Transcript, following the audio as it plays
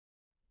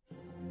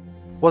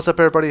What's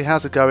up everybody,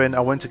 how's it going? I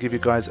want to give you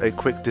guys a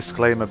quick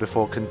disclaimer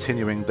before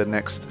continuing the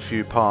next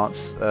few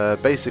parts.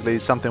 Basically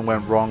something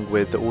went wrong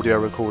with the audio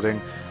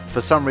recording.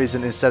 For some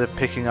reason, instead of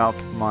picking up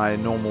my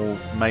normal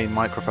main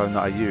microphone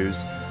that I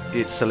use,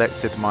 it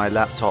selected my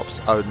laptop's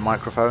own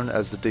microphone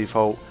as the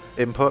default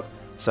input.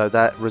 So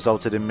that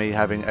resulted in me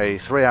having a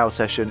 3-hour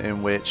session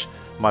in which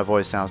my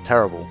voice sounds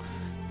terrible.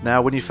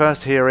 Now when you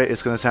first hear it,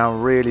 it's going to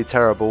sound really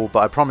terrible, but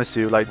I promise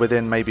you, like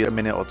within maybe a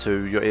minute or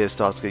two, your ear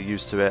starts to get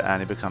used to it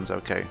and it becomes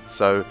okay.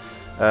 So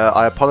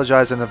I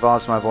apologize in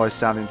advance for my voice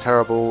sounding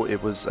terrible.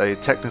 It was a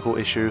technical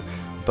issue,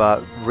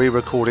 but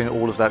re-recording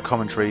all of that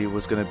commentary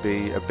was going to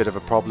be a bit of a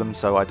problem,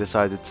 so I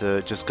decided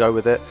to just go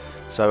with it.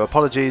 So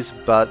apologies,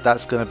 but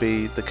that's going to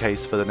be the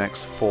case for the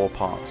next 4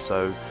 parts.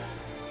 So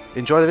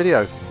enjoy the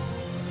video.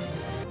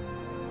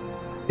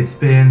 It's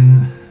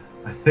been,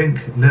 I think,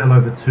 a little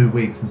over 2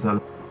 weeks since I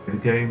the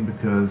game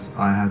because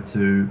I had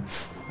to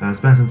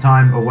spend some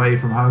time away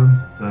from home.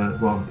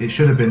 Well, it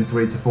should have been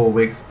 3 to 4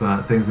 weeks,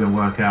 but things didn't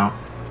work out.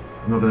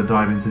 I'm not going to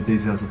dive into the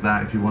details of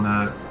that. If you want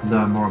to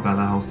learn more about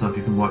that whole stuff,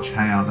 you can watch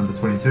Hangout number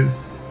 22.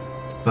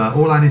 But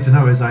all I need to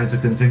know is I need to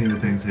continue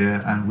with things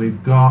here, and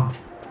we've got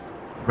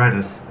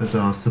Reddas as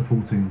our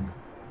supporting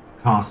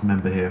cast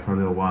member here for a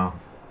little while.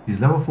 He's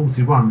level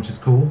 41, which is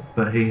cool,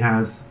 but he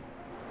has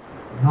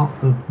not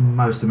the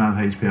most amount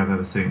of HP I've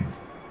ever seen.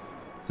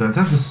 So in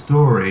terms of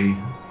story,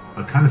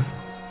 I kind of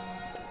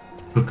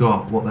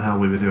forgot what the hell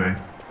we were doing.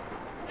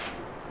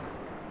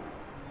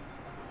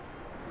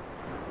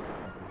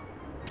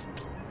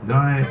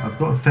 I've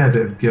got a fair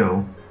bit of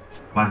gil,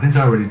 but I think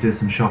I already did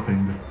some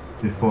shopping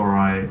before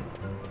I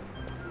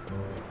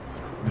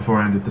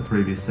ended the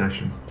previous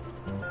session.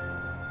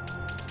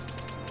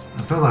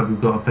 I feel like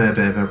we've got a fair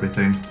bit of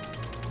everything,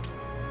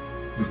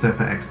 except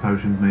for X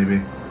potions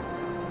maybe.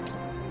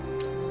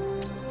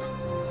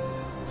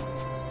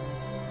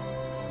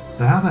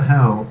 So how the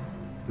hell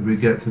did we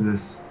get to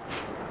this?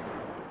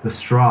 The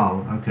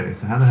Strahl. Okay,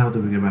 so how the hell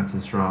did we get back to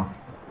the Strahl?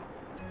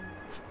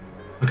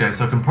 Okay,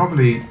 so I can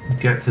probably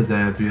get to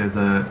there via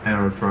the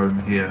aerodrome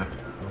here.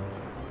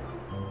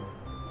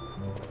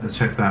 Let's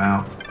check that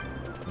out.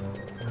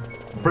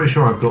 I'm pretty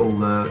sure I've got all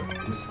the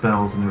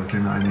spells and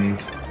everything that I need.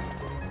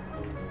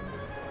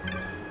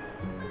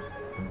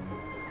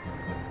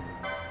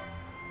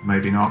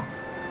 Maybe not.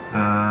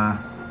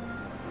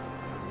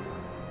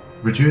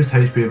 Reduce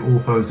HP of all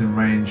foes in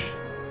range.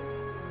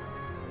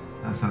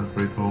 That sounds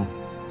pretty cool.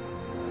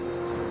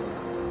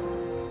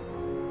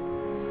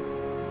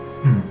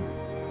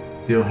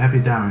 Deal heavy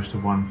damage to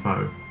one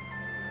foe.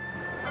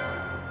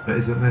 But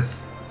isn't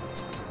this...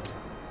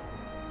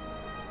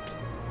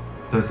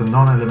 So it's a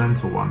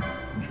non-elemental one.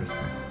 Interesting.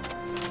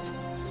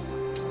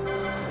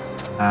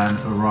 And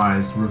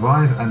Arise.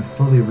 Revive and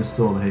fully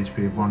restore the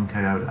HP of one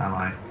KO'd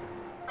ally.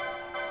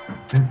 I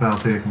think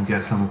Balthier can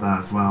get some of that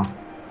as well.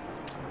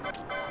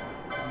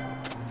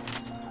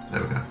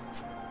 There we go.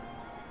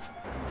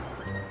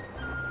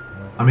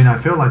 I mean, I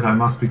feel like I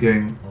must be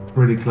getting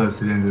pretty close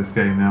to the end of this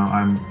game now.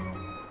 I'm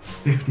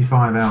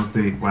 55 hours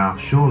deep. Wow,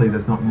 surely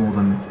there's not more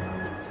than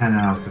 10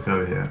 hours to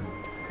go here.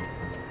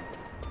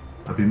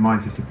 I'd be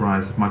mighty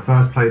surprised if my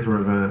first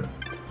playthrough of a...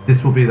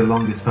 This will be the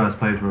longest first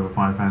playthrough of a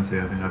Final Fantasy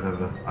I think I've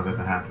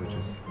ever had, which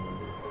is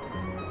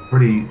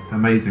pretty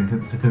amazing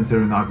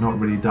considering that I've not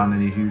really done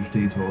any huge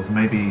detours.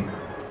 Maybe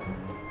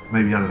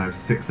I don't know,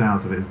 6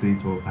 hours of it is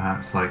detour,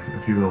 perhaps, like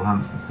a few little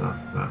hunts and stuff,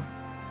 but...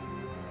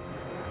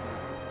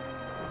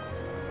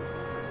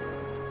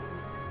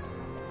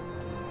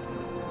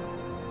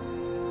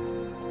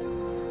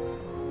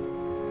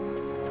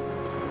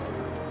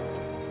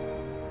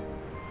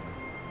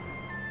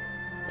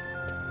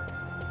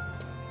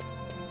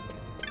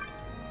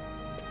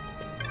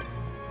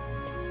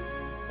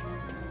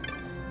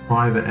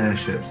 Private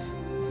airships.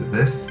 Is it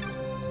this?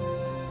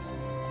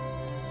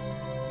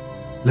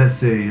 Let's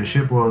see, your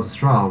ship was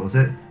Strahl, was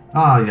it?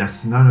 Ah,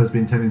 yes, Nono's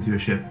been tending to your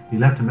ship. He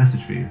left a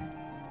message for you.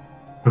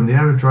 From the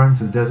aerodrome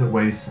to the desert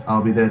waste,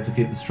 I'll be there to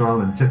keep the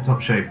Strahl in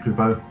tip-top shape,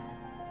 Kubo.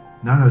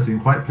 Nono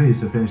seemed quite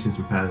pleased to finish his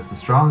repairs. The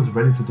Strahl is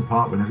ready to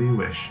depart whenever you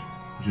wish.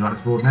 Would you like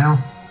to board now?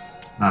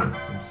 No, I'll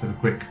just have a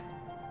quick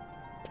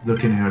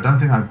look in here. I don't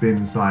think I've been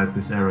inside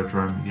this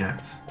aerodrome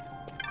yet.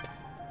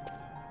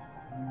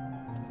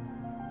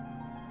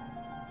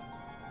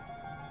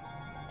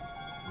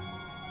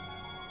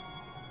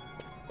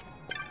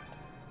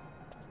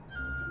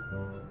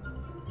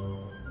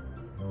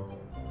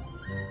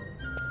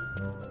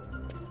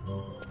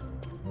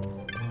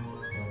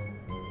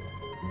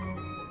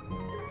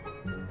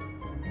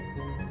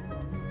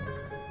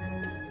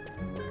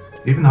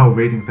 Even the whole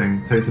reading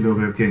thing takes a little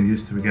bit of getting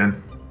used to again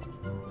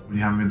when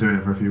you haven't been doing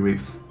it for a few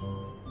weeks.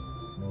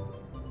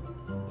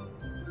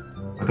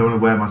 I don't want to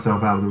wear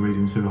myself out with the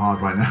reading too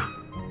hard right now.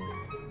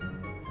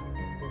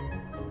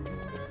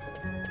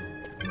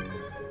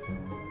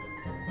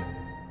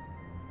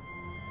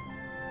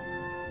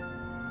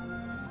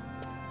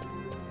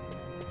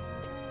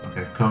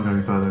 Okay, can't go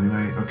any further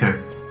anyway. Okay,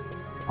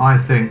 I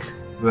think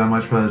without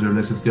much further ado,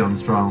 let's just get on the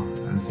Strahl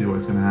and see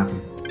what's going to happen.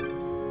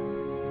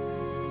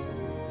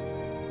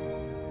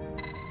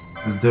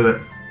 Let's do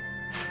it.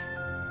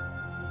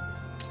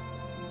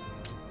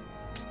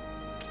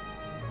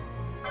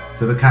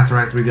 To the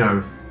cataract we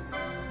go.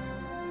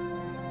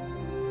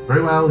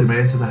 Very well, you may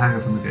enter the hangar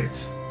from the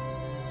gate.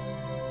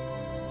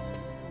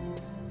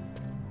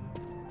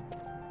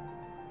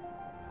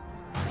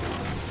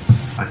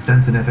 I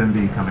sense an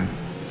FMV coming.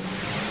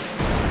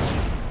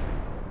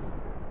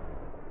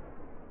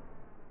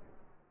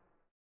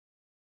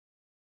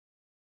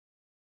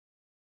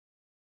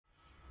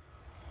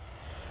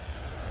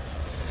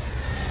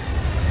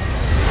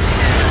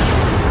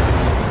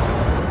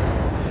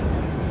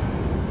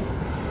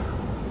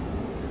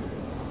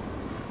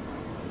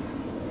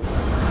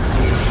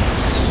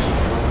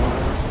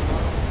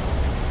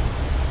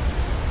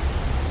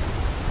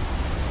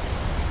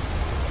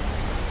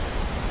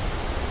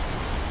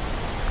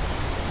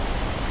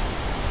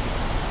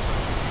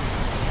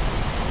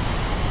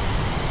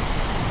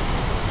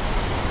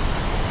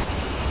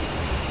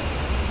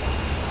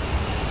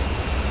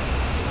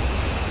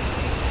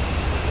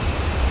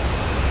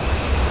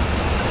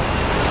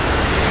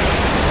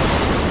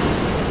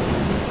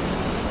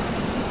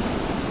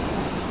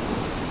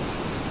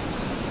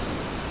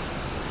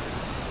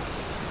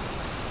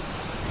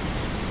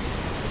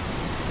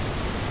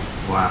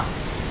 Wow.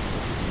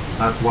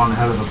 That's one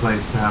hell of a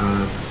place to have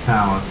a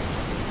tower.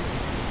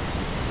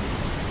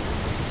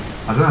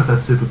 I don't know if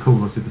that's super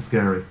cool or super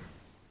scary.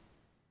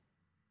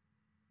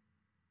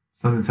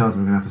 Something tells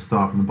me we're going to have to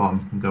start from the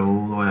bottom and go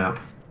all the way up.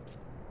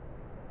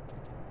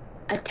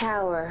 A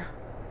tower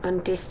on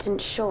distant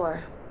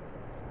shore.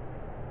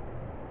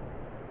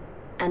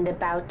 And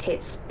about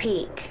its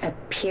peak, a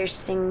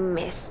piercing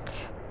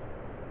mist.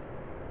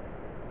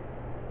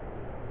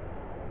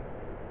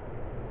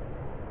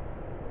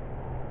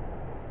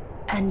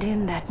 And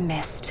in that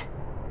mist,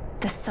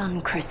 the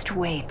Sun Cryst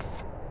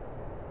waits.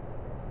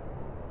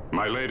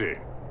 My lady,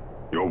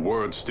 your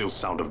words still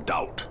sound of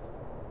doubt.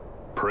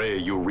 Pray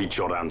you reach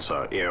your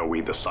answer ere we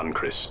the Sun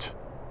Cryst.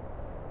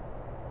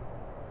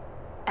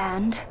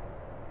 And?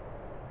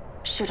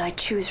 Should I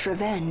choose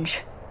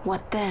revenge,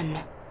 what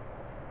then?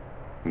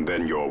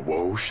 Then your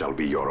woe shall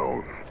be your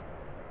own.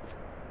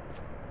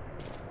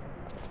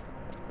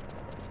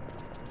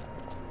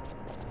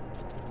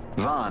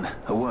 Vaughn,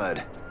 a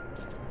word.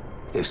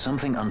 If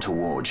something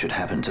untoward should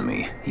happen to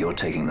me, you're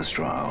taking the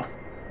straw.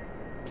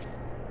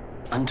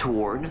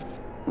 Untoward?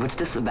 What's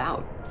this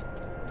about?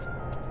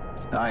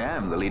 I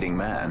am the leading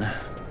man.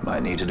 I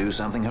need to do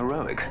something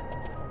heroic.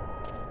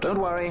 Don't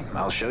worry,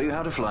 I'll show you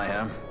how to fly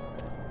her.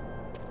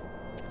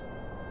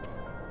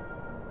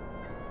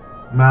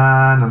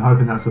 Man, I'm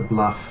hoping that's a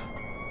bluff.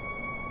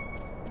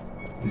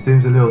 It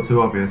seems a little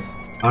too obvious.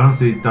 I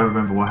honestly don't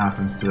remember what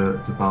happens to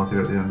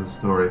Balthier at the end of the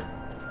story.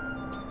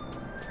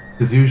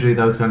 Because usually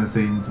those kind of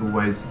scenes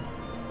always,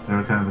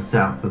 they're kind of a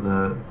setup for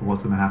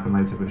what's going to happen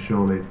later, but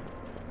surely.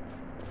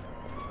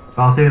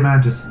 Balthier,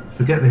 man, just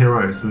forget the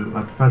heroes.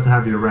 I prefer to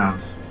have you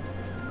around,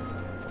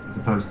 as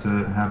opposed to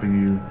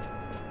having you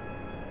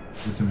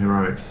do some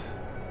heroics.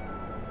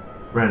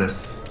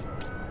 Reddas.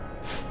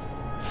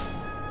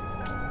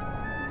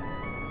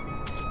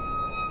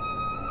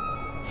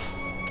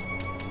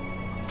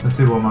 Let's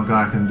see what my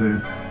guy can do.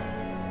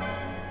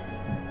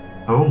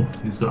 Oh,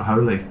 he's got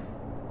Holy.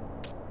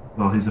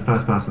 Well, he's the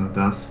first person that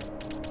does.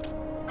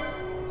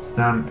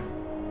 Stamp.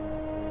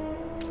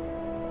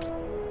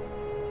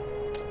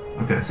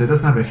 Okay, so it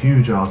doesn't have a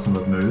huge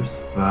arsenal of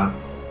moves, but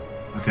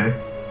okay.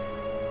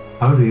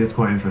 Holy is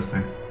quite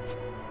interesting.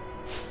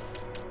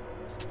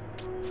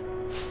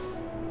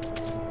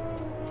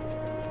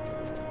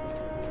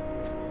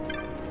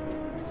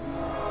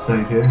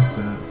 Save here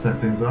to set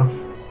things off.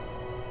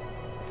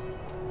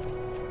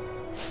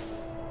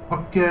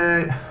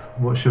 Okay,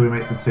 what should we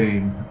make the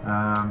team?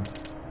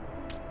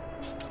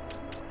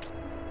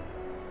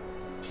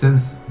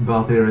 Since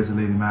Balthier is a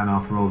leading man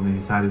after all, and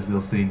he's had his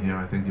little scene here,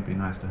 I think it'd be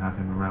nice to have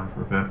him around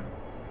for a bit.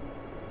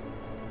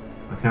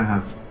 I can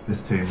have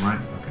this team, right?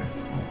 Okay.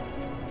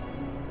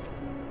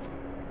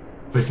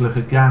 Quick look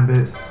at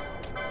Gambits.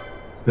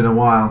 It's been a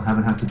while,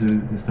 haven't had to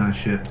do this kind of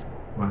shit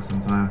quite some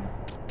time.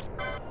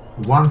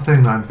 One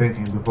thing that I'm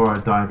thinking before I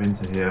dive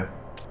into here,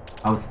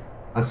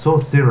 I saw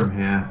Serum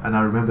here, and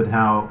I remembered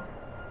how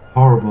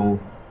horrible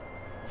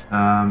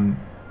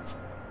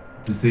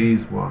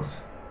disease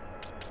was.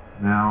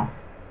 Now,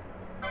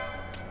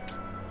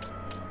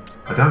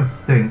 I don't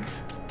think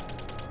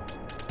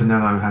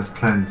Penelo has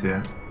cleanse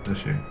yet, does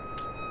she?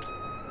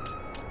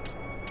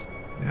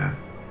 Yeah.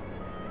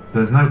 So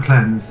there's no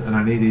cleanse, and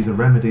I need either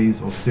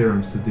remedies or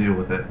serums to deal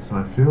with it. So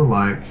I feel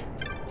like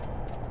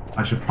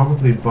I should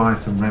probably buy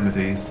some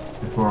remedies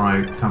before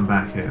I come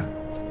back here.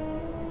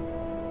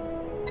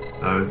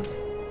 So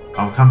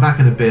I'll come back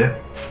in a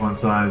bit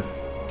once I've.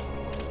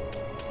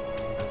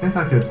 I think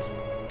I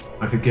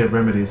could get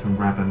remedies from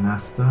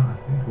Rabanasta. I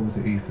think, or was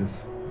it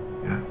Ethers?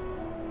 Yeah.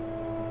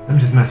 Let me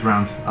just mess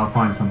around. I'll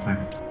find something.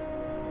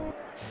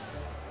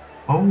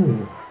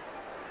 Oh!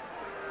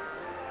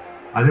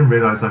 I didn't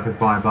realise I could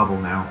buy a bubble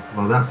now.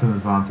 Well, that's an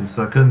advantage.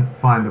 So I couldn't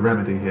find the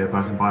remedy here,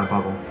 but I can buy a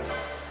bubble.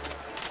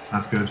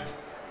 That's good.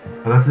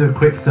 I'll have to do a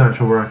quick search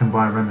for where I can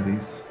buy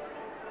remedies.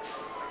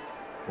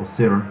 Or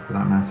serum, for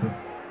that matter.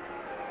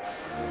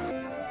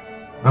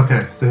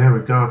 Okay, so here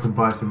we go. I can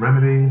buy some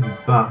remedies,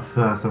 but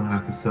first I'm going to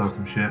have to sell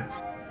some shit.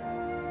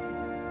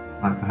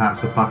 Like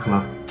perhaps a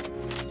buckler.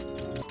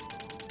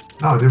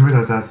 Oh, I didn't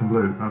realise I had some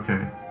loot.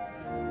 Okay.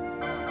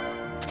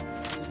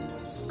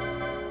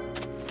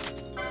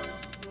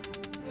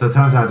 So it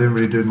turns out I didn't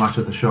really do much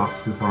at the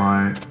shops before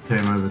I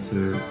came over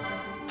to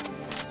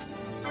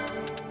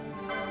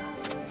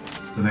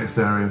the next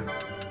area.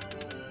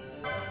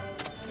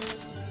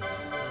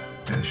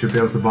 Yeah, should be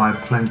able to buy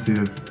plenty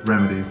of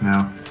remedies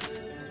now.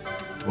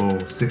 Oh,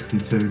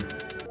 62.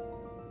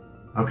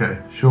 Okay,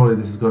 surely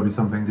this has got to be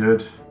something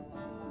good.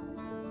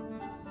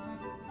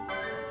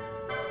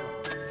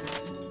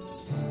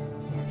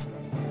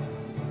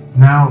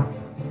 Now,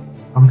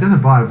 I'm going to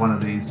buy one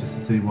of these just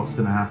to see what's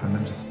going to happen.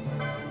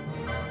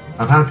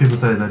 I've had people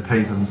say they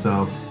pay for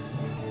themselves.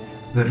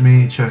 Let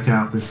me check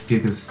out this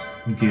Gigas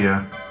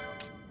gear.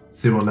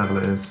 See what level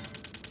it is.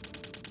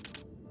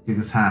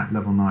 Gigas hat,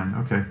 level 9.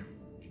 Okay.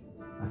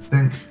 I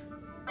think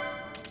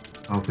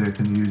Althea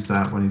can use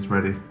that when he's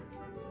ready.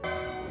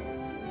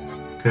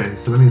 Okay,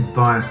 so let me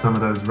buy some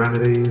of those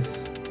remedies.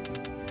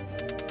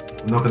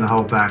 I'm not going to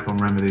hold back on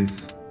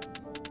remedies.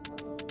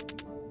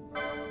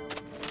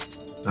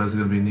 Those are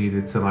going to be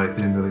needed till like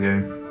the end of the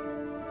game.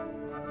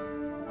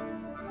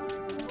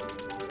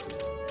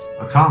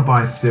 I can't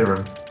buy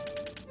serum.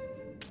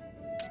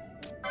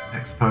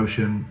 X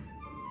potion.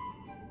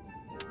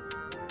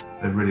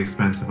 They're really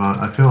expensive.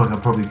 I feel like I'll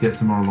probably get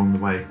some more along the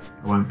way.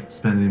 I won't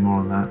spend any more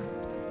on that.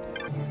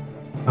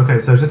 Okay,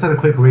 so I just had a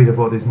quick read of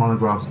what these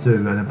monographs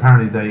do, and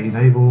apparently they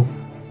enable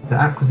the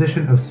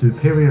acquisition of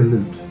superior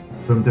loot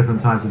from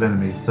different types of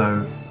enemies.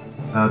 So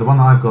the one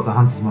that I've got, the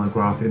Hunter's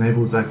Monograph,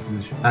 enables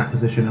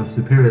acquisition of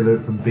superior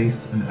loot from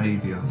beasts and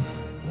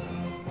avians.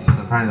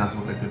 So apparently that's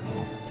what they're good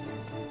for.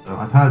 So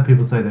I've heard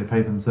people say they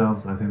pay for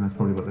themselves. I think that's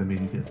probably what they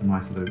mean. You get some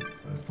nice loot,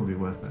 so it's probably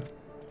worth it.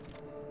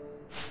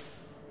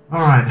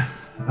 Alright.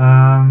 Do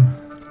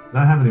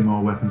I have any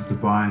more weapons to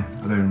buy?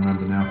 I don't even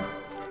remember now.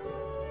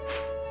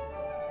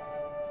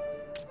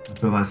 I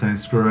feel like saying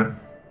screw it.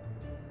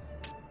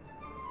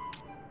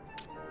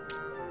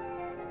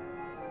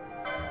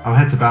 I'll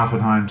head to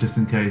Balfenheim just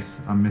in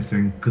case I'm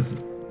missing, because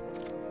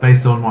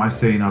based on what I've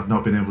seen, I've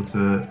not been able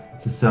to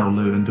sell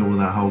loot and do all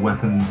that whole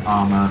weapon,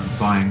 armor,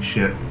 buying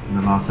shit in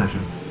the last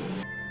session.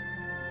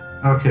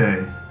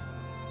 Okay,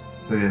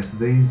 so yes,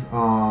 these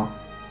are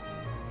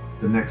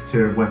the next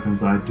tier of weapons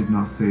that I did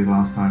not see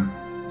last time.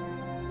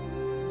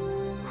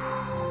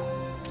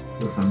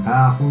 Got some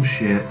powerful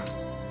shit.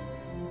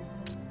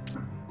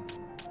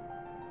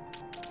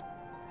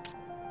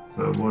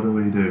 So what do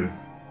we do?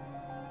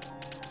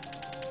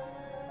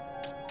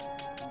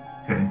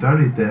 Okay,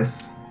 don't need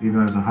this, even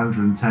though it's a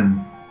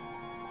 110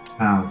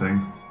 power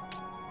thing.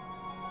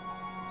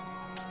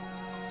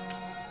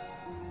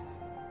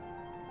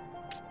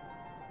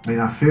 I mean,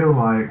 I feel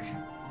like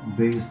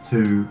these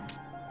two,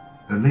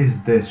 at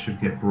least this should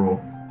get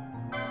brought.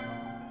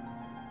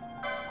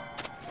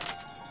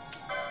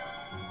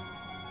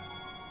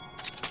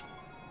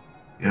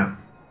 Yep.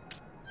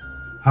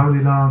 Holy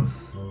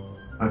Lance,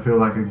 I feel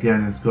like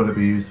again it's got to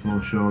be useful,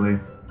 surely.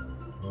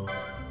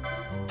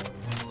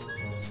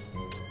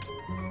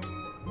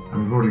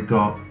 And we've already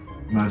got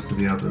most of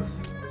the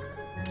others.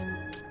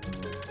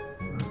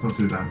 That's not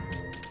too bad.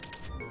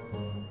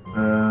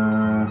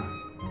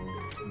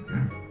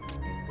 Okay.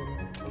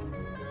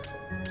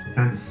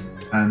 Defense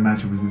and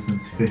magic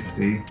resistance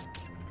 50.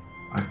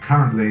 I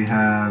currently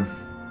have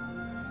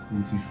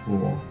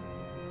 44.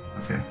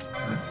 Okay,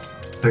 let's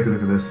take a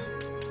look at this.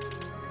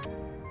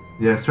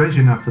 Yeah,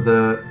 strangely enough, for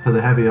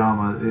the heavy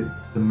armor,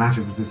 the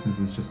magic resistance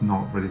is just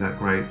not really that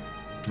great.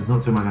 There's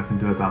not too much I can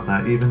do about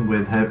that. Even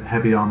with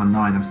heavy armor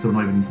 9, I'm still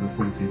not even into the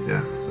 40s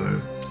yet,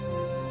 so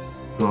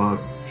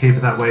gotta keep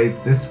it that way.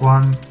 This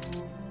one,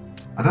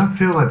 I don't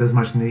feel like there's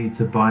much need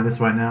to buy this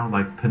right now.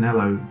 Like,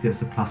 Pinello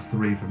gets a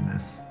 +3 from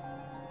this.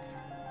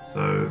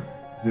 So,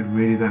 is it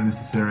really that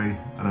necessary?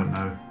 I don't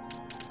know.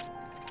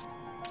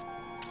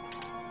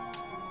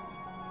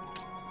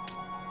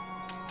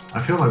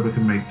 I feel like we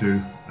can make do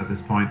at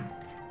this point.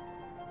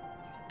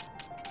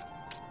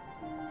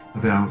 I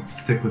think I'll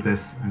stick with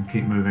this and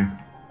keep moving.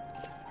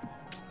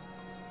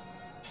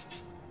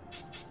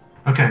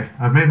 Okay,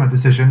 I've made my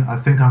decision. I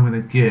think I'm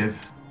going to give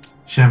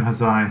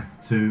Shemhazai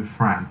to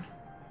Fran,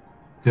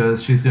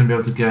 because she's going to be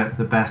able to get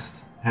the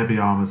best heavy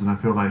armors, and I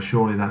feel like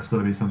surely that's got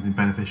to be something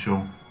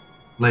beneficial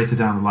later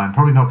down the line.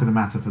 Probably not going to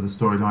matter for the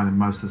storyline and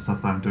most of the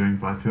stuff that I'm doing,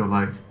 but I feel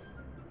like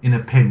in a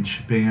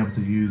pinch, being able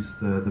to use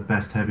the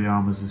best heavy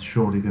armors is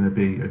surely going to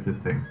be a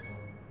good thing.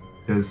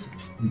 Because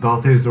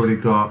Balthea's already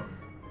got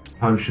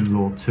Potion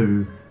Law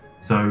 2,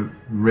 so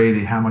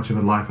really how much of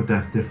a life or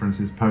death difference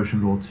is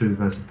Potion Law 2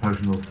 versus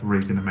Potion Law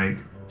 3 going to make?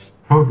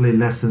 Probably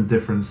less than the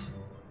difference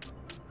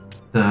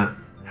that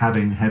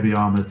having heavy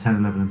armor 10,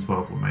 11 and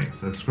 12 will make.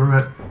 So screw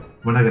it,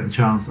 when I get the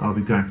chance I'll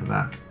be going for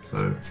that.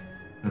 So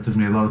that took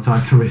me a lot of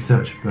time to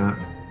research, but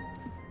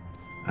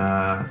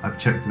I've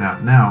checked it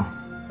out. Now,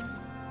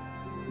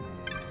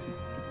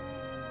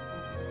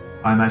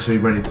 I'm actually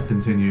ready to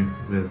continue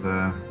with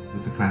the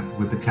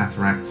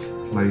cataract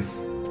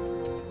place.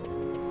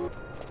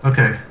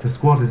 Okay, the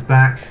squad is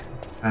back,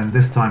 and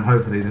this time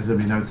hopefully there's going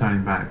to be no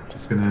turning back. We're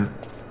just going to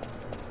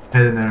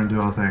head in there and do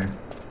our thing.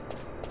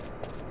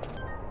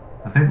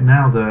 I think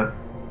now that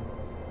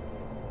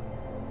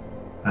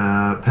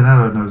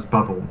Penelo knows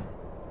Bubble,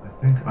 I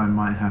think I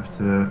might have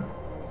to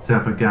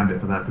set up a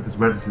gambit for that, because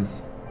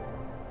Reddas's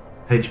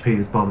HP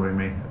is bothering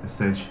me at this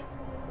stage.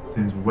 It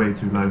seems way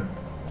too low.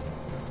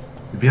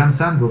 It'd be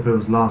understandable if it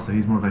was Larsa,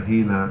 he's more of a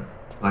healer,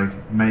 like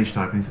mage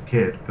type, and he's a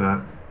kid,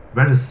 but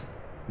Reddas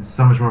is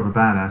so much more of a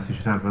badass, he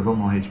should have a lot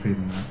more HP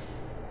than that.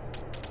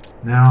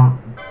 Now,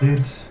 did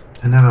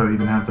Penelo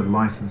even have the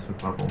license for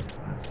Bubble?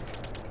 Let's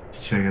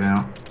check it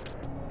out.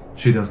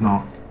 She does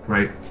not.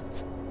 Great.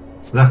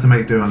 We'll have to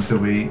make do until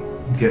we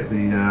get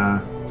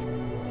the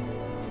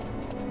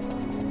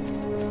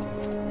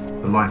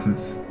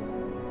license.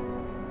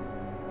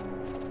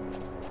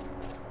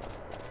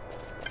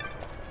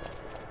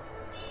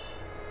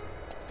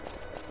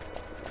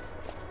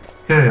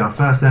 Okay, our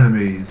first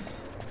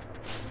enemies.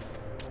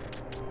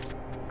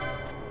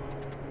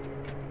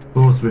 Of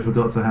course, we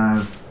forgot to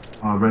have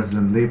our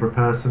resident Libra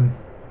person.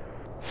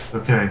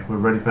 Okay, we're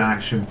ready for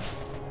action.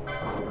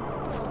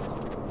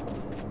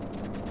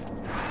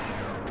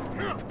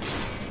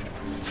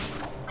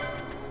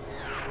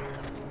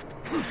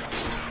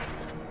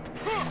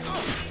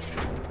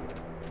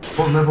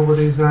 What level were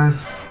these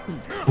guys?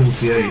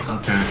 48,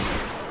 okay.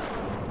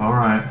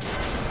 Alright.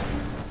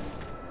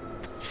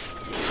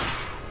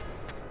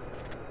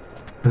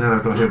 And then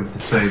I got hit with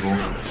disable.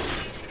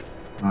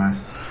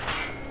 Nice.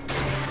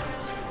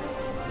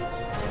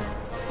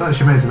 But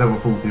she made it to level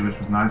 40, which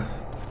was nice.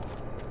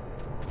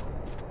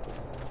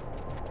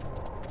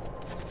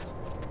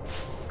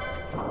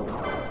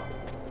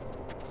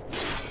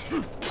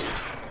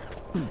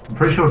 I'm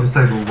pretty sure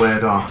disable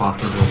weared off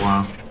after a little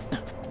while.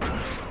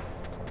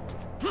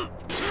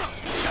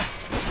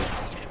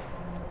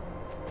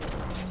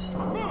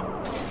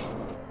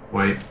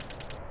 Wait.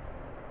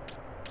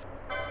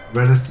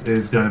 Reddas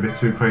is going a bit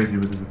too crazy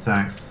with his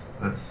attacks.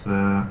 Let's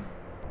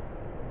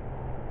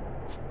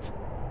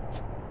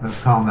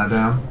calm that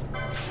down.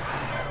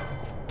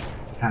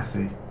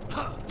 Cassie.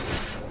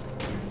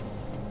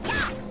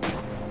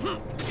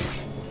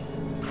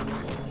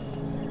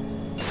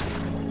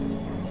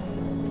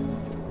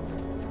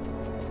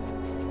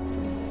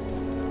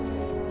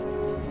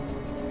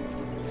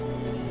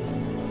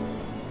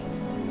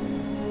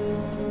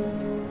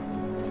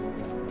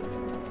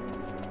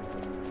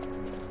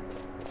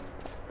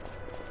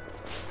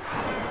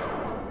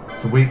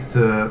 It's weak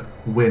to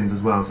wind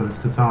as well, so this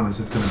katana is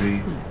just going to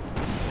be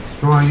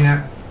destroying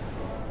it.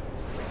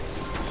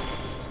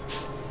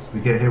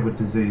 We get hit with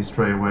disease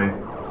straight away,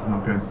 which is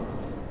not good.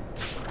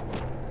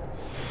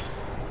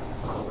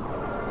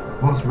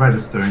 What's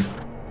Reddas doing?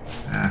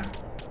 Yeah.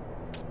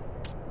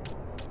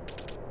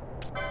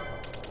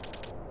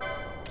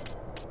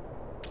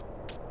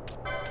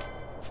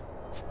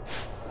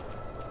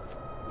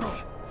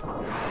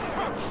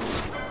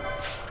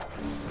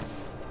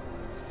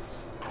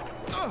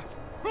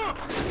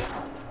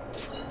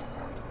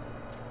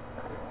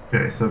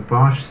 Okay, so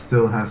Bosch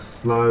still has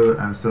slow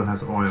and still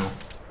has oil.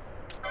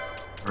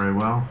 Very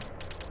well.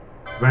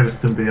 Reddas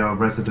can be our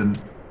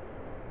resident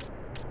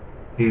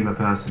healer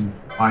person,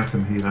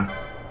 item healer.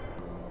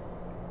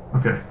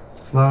 Okay,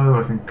 slow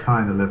I can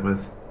kind of live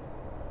with.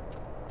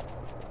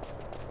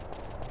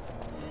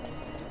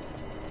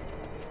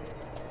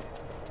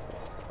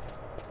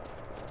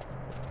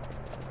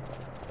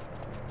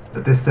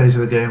 At this stage of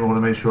the game I want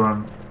to make sure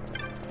I'm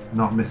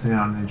not missing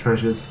out on any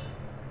treasures.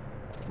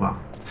 Well,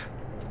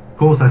 of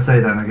course I say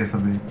that and I guess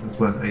it's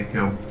worth 8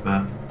 kill,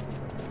 but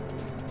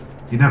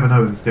you never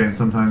know with this game,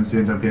 sometimes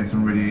you end up getting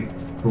some really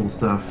cool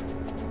stuff.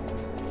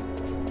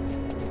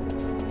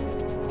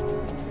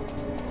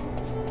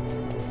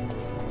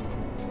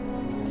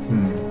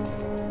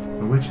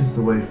 So which is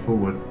the way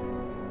forward?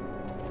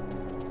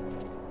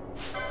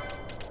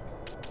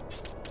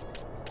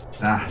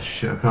 Ah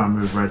shit, I can't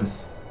move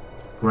Reddas.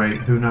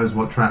 Great, who knows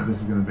what trap this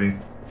is going to be.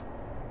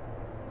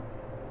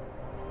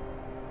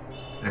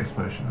 X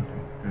potion, okay,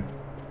 good.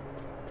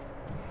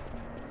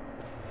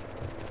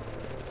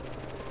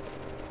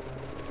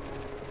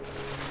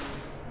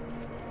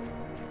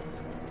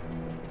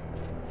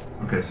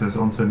 Okay, so it's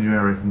onto a new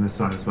area from this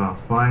side as well.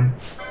 Fine.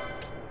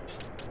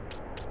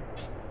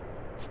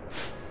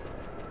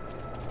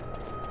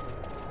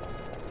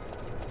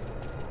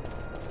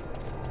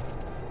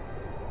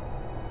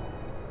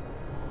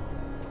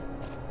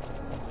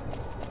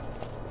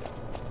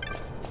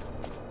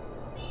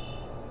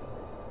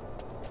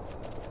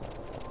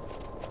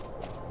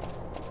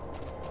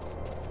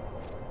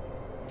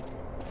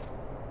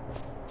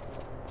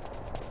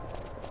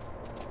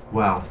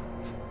 Well,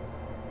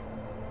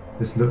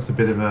 this looks a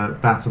bit of a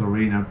battle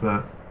arena,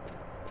 but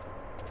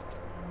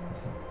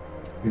it's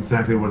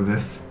exactly what it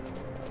is.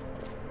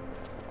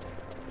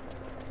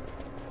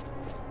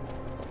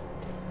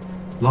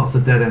 Lots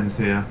of dead ends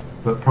here,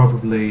 but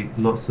probably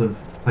lots of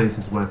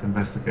places worth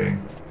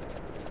investigating.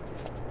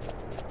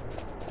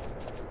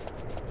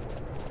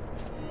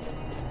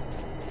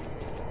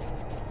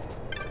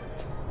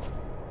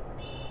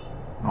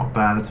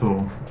 not bad at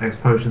all. X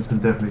potions can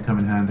definitely come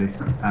in handy,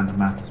 and the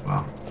map as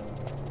well.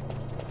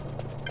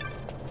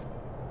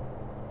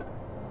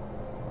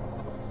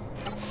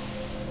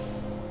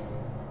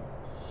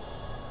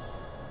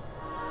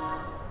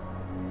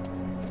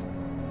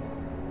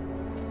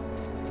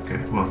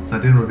 Okay, well,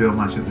 that didn't reveal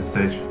much at this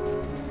stage.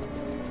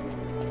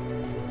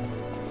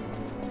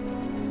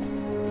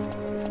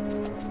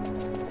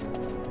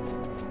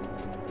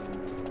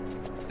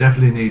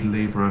 Definitely need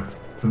Libra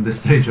from this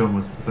stage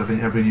onwards, because I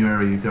think every new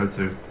area you go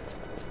to,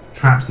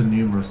 traps are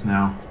numerous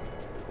now,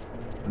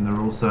 and they're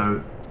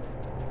also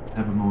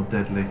ever more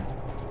deadly.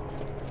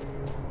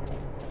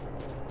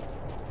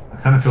 I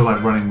kind of feel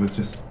like running with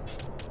just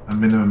a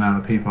minimum amount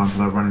of people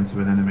until I run into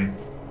an enemy.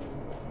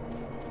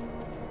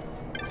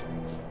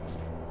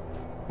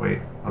 Wait,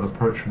 I'll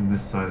approach from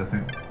this side, I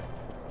think.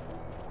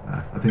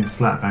 I think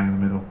slap bang in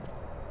the middle.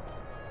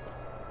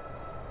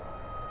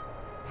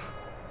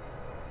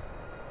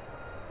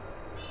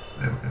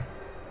 There we go.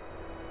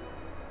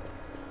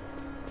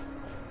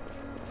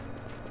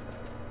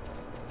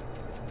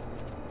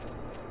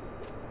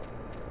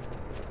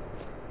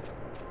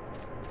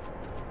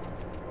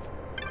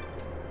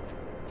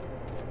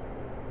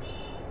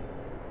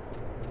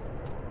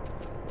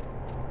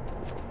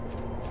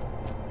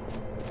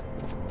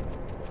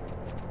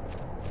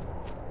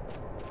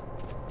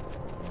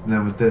 And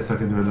then with this I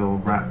can do a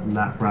little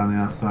lap around the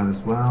outside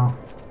as well.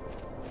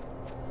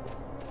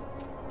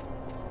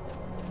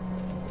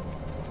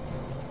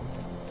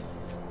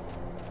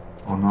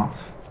 Or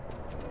not.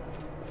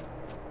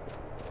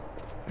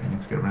 Okay,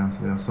 need to get around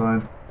to the other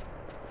side.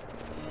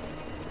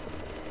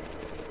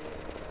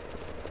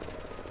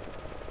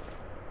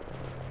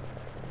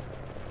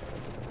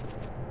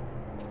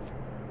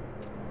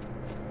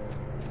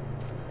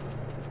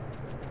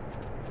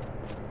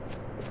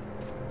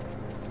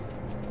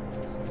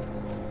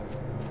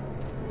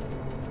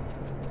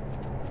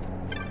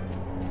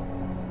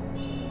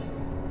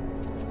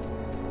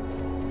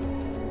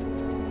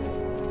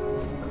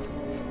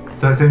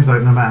 So it seems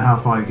like no matter how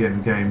far you get in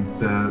the game,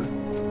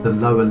 the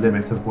lower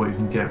limit of what you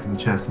can get from the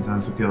chest in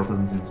terms of gil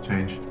doesn't seem to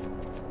change.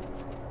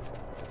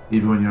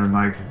 Even when you're in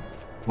like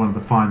one of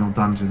the final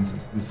dungeons,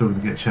 you're still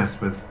going to get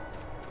chests with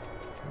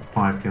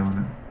 5 gil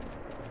in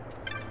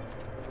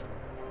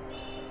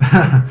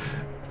it.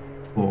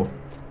 4.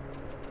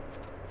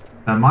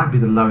 That might be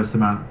the lowest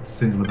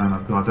single amount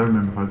I've got. I don't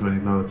remember if I got any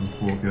lower than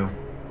 4 gil.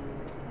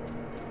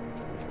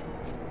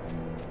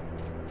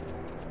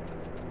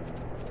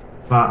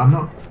 But I'm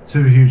not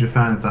too huge a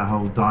fan of that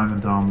whole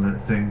diamond armlet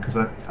thing, because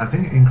I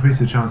think it increases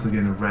your chance of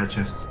getting a rare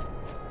chest,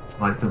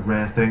 like the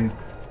rare thing.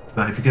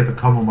 But if you get the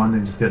common one,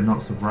 then you just get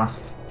knots of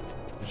rust,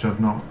 which I'm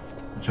not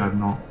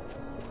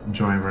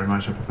enjoying very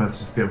much. I prefer to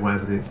just get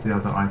whatever the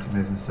other item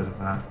is instead of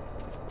that.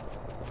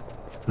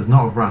 There's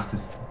knot of rust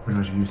is pretty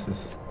much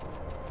useless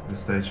at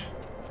this stage.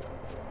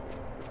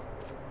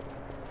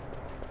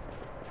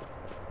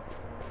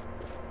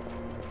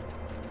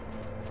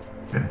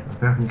 Okay, I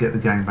think I can get the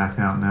gang back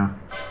out now.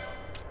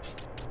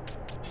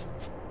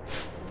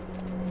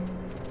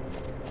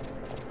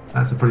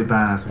 That's a pretty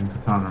badass looking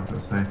katana, I'm going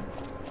to say.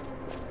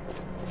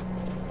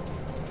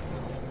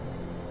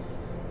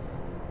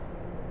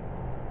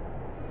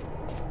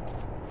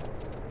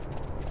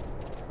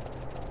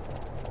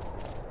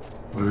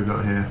 What do we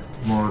got here?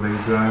 More of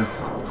these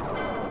guys.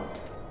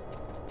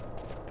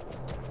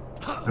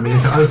 I mean,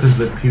 if it opens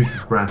with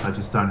putrid breath, I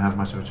just don't have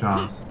much of a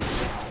chance.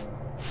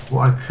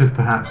 What I could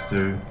perhaps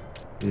do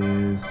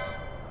is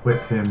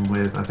whip him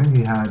with, I think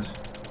he had...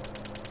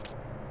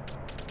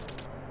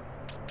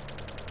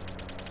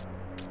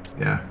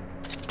 Yeah,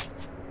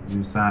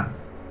 use that.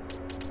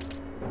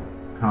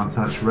 Can't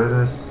touch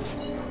Reddas.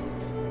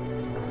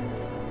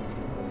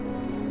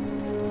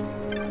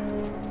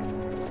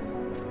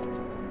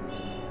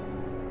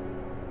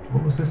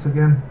 What was this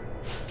again?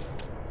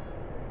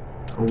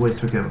 I always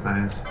forget what that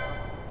is.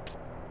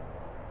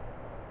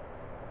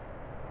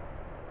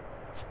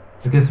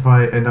 I guess if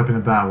I end up in a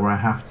battle where I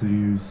have to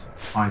use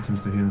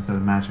items to heal instead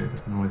of magic,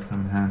 it can always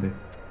come in handy.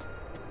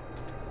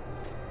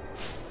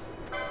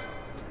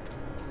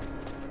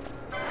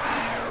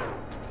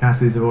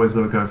 Cassidy's have always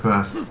got to go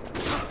first.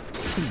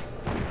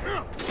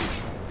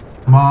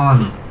 Come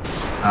on!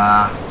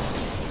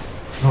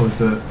 Oh,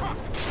 it's a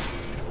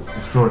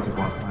restorative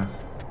one, nice.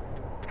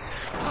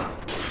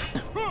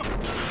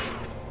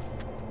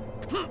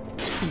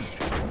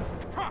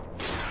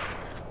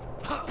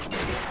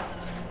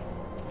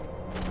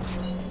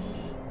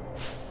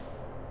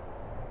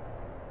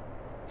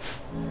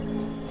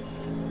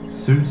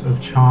 Suit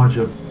of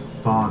Charger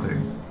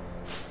Barding.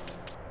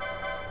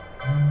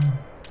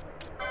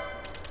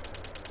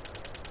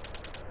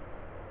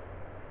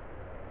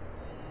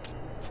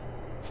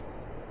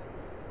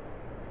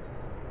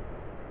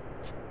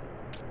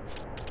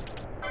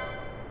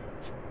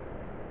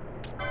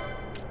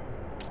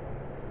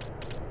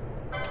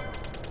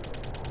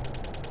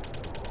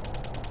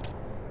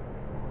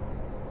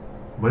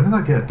 When did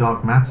I get a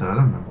dark matter? I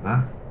don't remember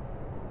that.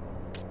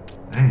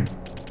 Damn.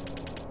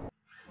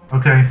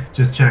 Okay,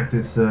 just checked.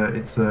 It's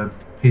a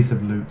piece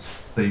of loot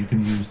that you can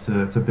use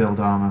to build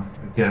armor,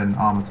 get an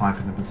armor type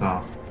in the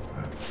bazaar.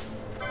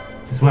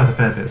 It's worth a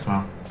fair bit as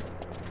well.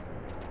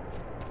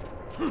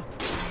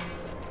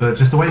 But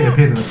just the way it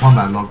appeared in the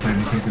combat log made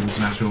me think it was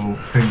an actual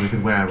thing we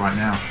could wear right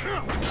now.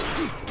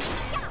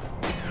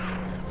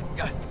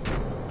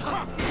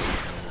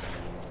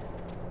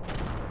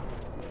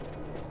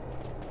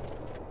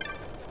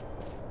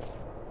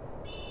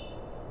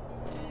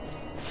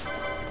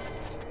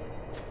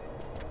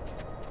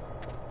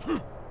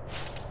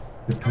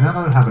 Does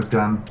Pinello have a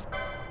gun?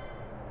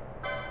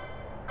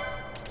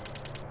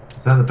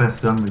 Is that the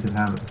best gun we could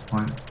have at this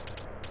point?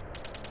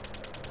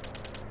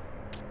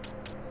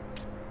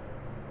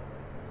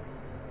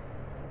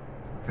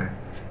 Okay,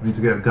 we need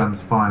to get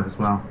guns 5 as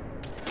well.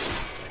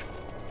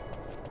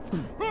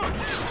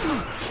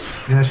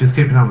 Yeah, she's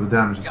keeping up with the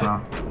damage as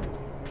well.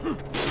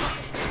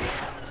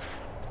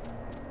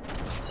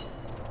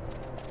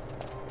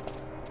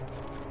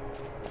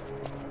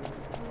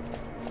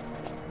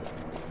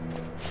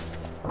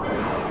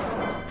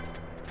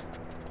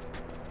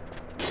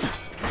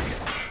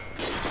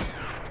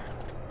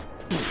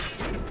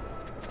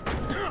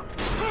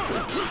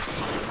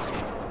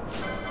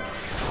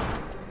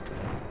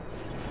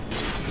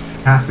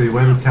 Cassie,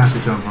 where did Cassie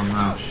come from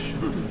now?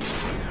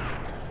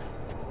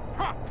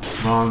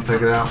 Come on,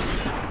 take it out.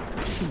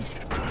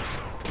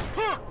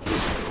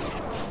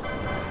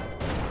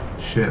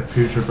 Shit,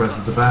 Putrid Breath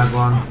is the bad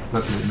one.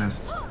 Luckily it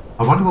missed.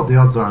 I wonder what the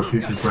odds are of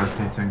Putrid Breath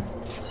hitting.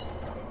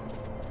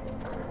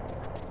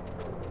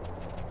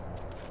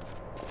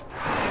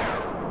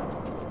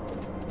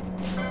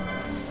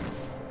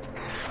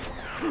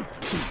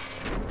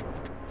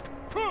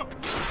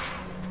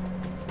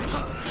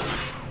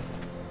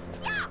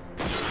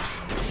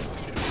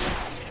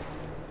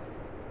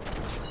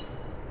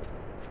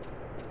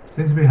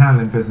 Seem to be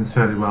handling business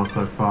fairly well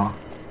so far.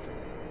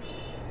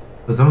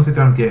 As long as we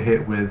don't get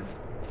hit with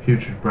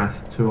Putrid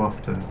Breath too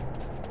often,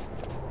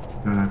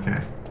 doing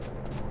okay.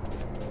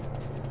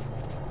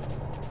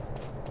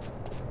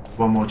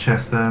 One more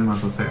chest there, might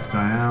as well take this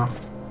guy out.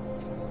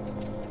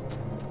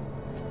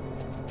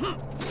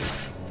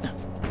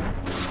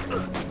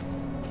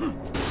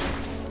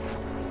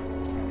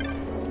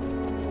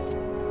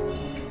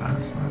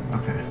 That's fine,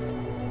 okay.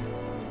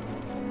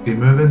 Keep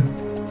moving.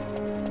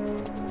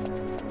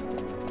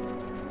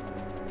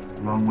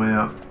 Long way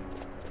up.